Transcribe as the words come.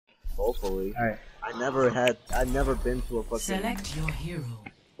Hopefully. Alright. I'd never been to a fucking. Select your hero.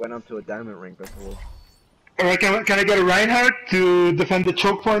 Went onto a diamond ring before. Alright, can I get a Reinhardt to defend the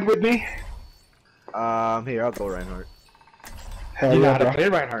choke point with me? Here, I'll go Reinhardt. Hell You know yeah, how to bro. play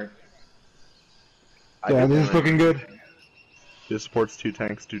Reinhardt. Yeah, this is looking good. This supports 2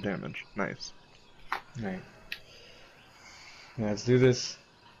 tanks, 2 damage. Nice. Alright. Let's do this.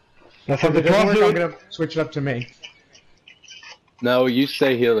 That's how If the it doesn't pros work, do I'm it. gonna switch it up to me. No, you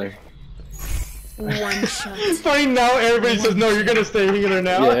stay healer. One shot. It's funny now, everybody says, no, you're gonna stay healer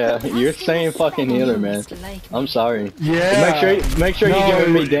now. Yeah, you're staying fucking healer, man. I'm sorry. Yeah. Make sure you're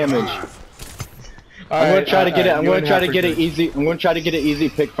giving me damage. I'm gonna try to get it. I'm gonna try to get it easy. I'm gonna try to get an easy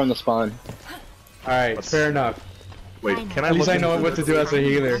pick from the spawn. Alright, fair enough. Wait, can I At least look I know into what to do as a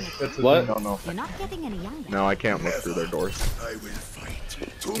healer. That's the What? thing. No, You're not getting any younger. no, I can't look through their doors.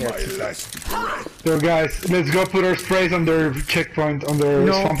 So guys, let's go put our sprays on their checkpoint, on their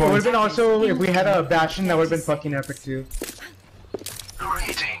No, spawn it would've point. been also, if we had a Bastion, that would've been fucking epic too.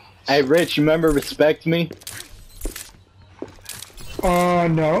 Hey, Rich, you remember respect me?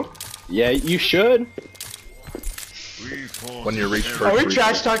 No. Yeah, you should. When you reach first Are we reach-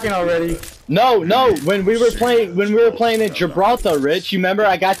 trash talking already? No, when we were playing in Gibraltar, Rich, you remember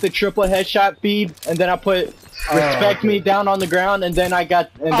I got the triple headshot feed, and then I put respect me down on the ground, and then I got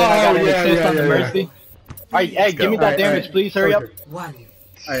an assist on the mercy. Alright, hey, give me that damage, please. Hurry up. One.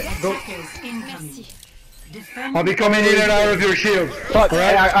 Alright, go. Attackers incoming. Defend. I'll be coming in and out of your shield. Fuck.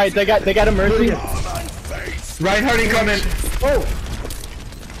 Alright, they got a mercy. Reinhardt incoming. Oh!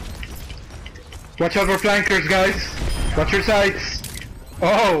 Watch out for flankers, guys. Watch your sights.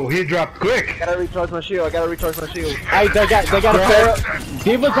 Oh, he dropped quick. I gotta recharge my shield. Hey, they got a Pharaoh.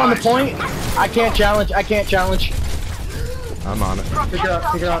 Diva's on the point. I can't challenge. I'm on it. Pick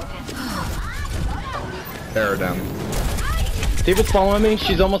it up. Tear her down. Diva's following me.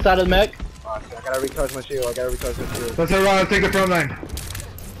 She's almost out of the mech. I gotta recharge my shield. Let's around, take the front line.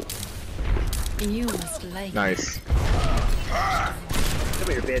 You must like. Nice. Come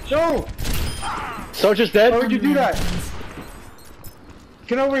here, bitch. No! Soldier's dead. Why would you do that?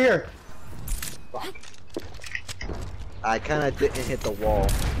 Get over here. I kinda didn't hit the wall.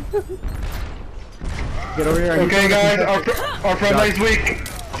 Get over here. Okay, guys, our front line's weak.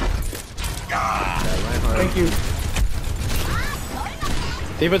 Thank you.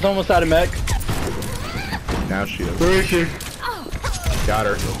 Diva's almost out of mech. Now she is. Where is she? Got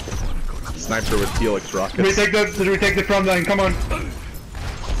her. Sniped her with Helix rockets. We take the front line, come on.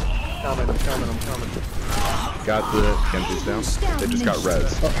 I'm coming. Got the Genji's down. They just got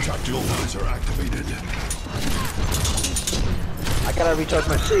res. Tactical visor activated. I gotta recharge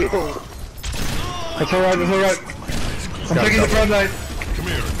my shield. That's alright, I'm taking the front line. Come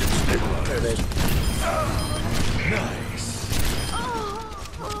here and get stabilized.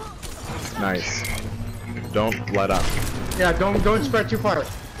 Nice. Don't let up. Yeah, don't spread too far.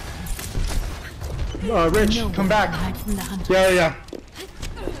 Rich, come back. Hide from the hunter. Yeah.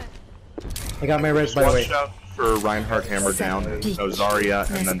 I got my res, by the way. Watch out for Reinhardt hammer down, Zarya,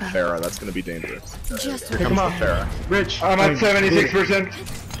 and then Pharah. That's gonna be dangerous. Just Here comes the Pharah. Rich, I'm at 76%.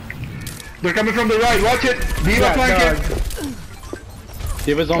 They're coming from the right, watch it! Diva flanking!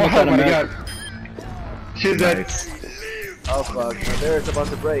 Diva's almost Oh out of my mech. god. She's dead. Nice. Oh fuck, my barracks about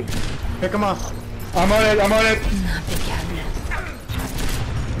to break. pick him off. I'm on it. not the cabinet.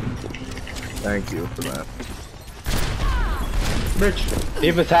 Thank you for that. Rich,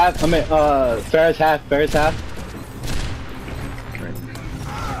 Diva's half. Farrah's half.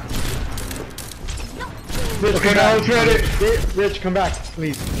 Rich, Okay, come now back. it's ready. Rich, come back,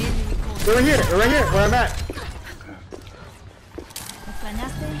 please. They're right here, where I'm at.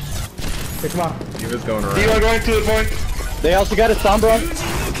 Pick him off. Diva's going Diva around. going to the point. They also got a Sombra.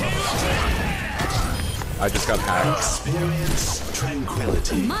 I just got hacked. Experience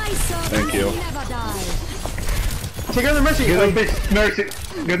tranquility. Thank you. Take another mercy. Good mercy.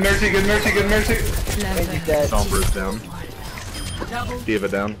 Good mercy. Dead. Sombra's down. Diva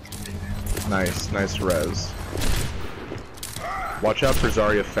down. Nice res. Watch out for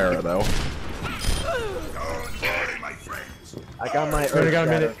Zarya Pharah though. I got my Only got a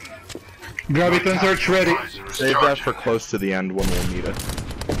minute. Graviton search ready. Save that for close to the end when we'll need it.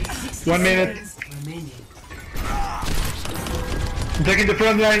 1 minute. Remaining. I'm taking the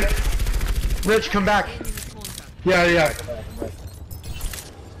front line. Rich, come back. Yeah.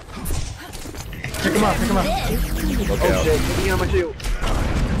 Pick him up. Look Oh out. shit, get me on my shield.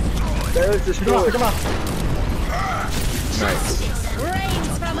 There's this Pick him door. up. Nice.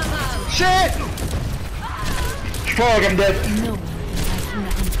 Shit! Fuck, I'm dead. No one can hide from the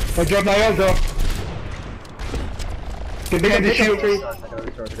hunter. I dropped my ult though. Get the shield.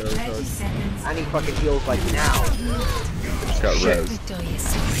 30 seconds. I need fucking heals like now. Just got res. Victory is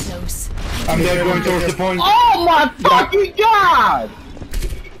so close. I'm dead going towards the point. Oh my fucking god!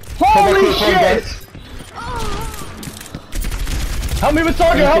 Holy shit! Help me with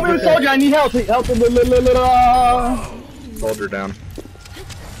soldier! Help me with soldier! I need help! Help! Soldier down.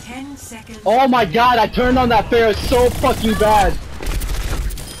 10 seconds. Oh my god! I turned on that Pharah so fucking bad.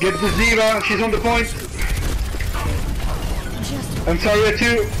 Get the Ziva. She's on the point. I'm sorry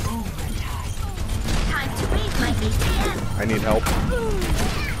too. I need help.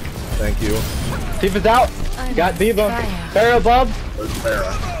 Thank you. Diva's out. Got Diva. Pharah above. Where's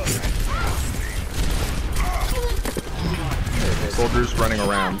Farah? Soldiers running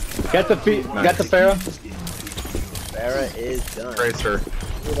around. Got the Got the Pharah. Farah is done. Tracer.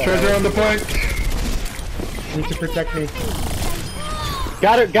 Treasure on the point. Need to protect me.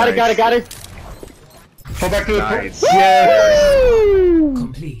 Got her. Got her. Got her. Got her. Fall back to the point. Nice.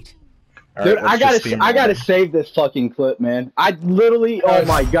 Complete. All Dude, right, let's just steam I gotta roll. save this fucking clip, man. I literally, oh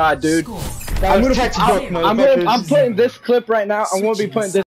my god, dude. Score. I'm Textbook, putting motherfuckers. this clip right now. I'm gonna be putting this.